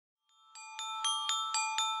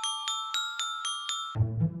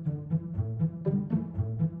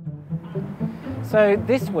So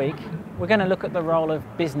this week we're going to look at the role of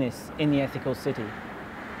business in the ethical city.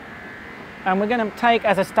 And we're going to take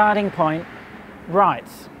as a starting point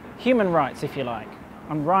rights, human rights if you like,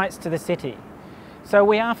 and rights to the city. So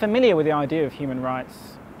we are familiar with the idea of human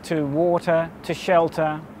rights to water, to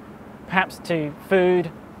shelter, perhaps to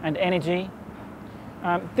food and energy.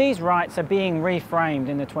 These rights are being reframed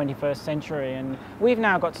in the 21st century, and we've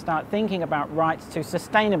now got to start thinking about rights to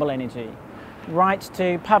sustainable energy, rights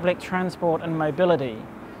to public transport and mobility,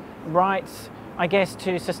 rights, I guess,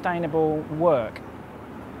 to sustainable work.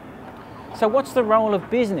 So what's the role of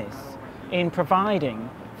business in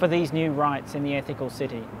providing for these new rights in the ethical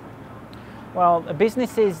city? Well,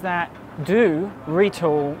 businesses that do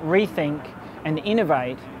retool, rethink and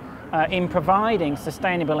innovate in providing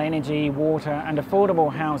sustainable energy, water and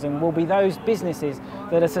affordable housing will be those businesses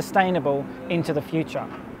that are sustainable into the future.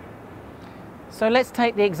 So let's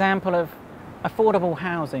take the example of affordable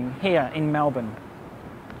housing here in Melbourne.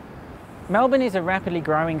 Melbourne is a rapidly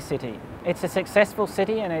growing city. It's a successful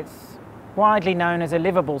city and it's widely known as a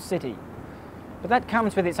livable city. But that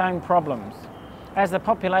comes with its own problems. As the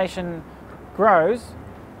population grows,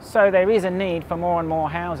 so there is a need for more and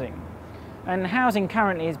more housing. And housing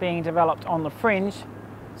currently is being developed on the fringe,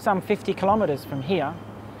 some 50 kilometres from here.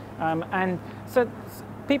 And so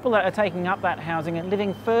people that are taking up that housing are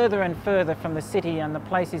living further and further from the city and the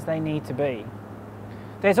places they need to be.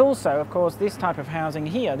 There's also, of course, this type of housing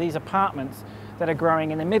here, these apartments that are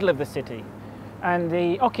growing in the middle of the city. And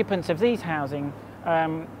the occupants of these housing,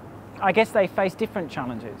 I guess they face different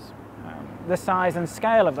challenges. The size and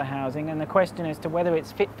scale of the housing and the question as to whether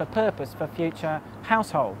it's fit for purpose for future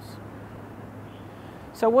households.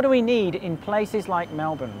 So what do we need in places like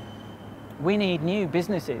Melbourne? We need new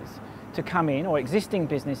businesses to come in, or existing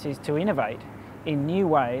businesses to innovate in new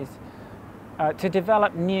ways, to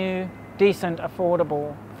develop new, decent,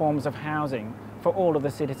 affordable forms of housing for all of the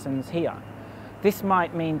citizens here. This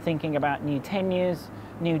might mean thinking about new tenures,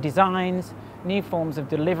 new designs, new forms of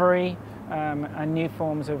delivery, and new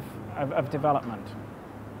forms of development.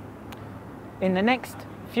 In the next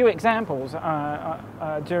few examples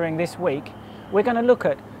during this week, we're going to look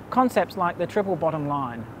at concepts like the triple bottom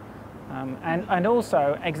line and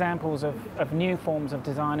also examples of new forms of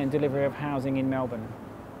design and delivery of housing in Melbourne.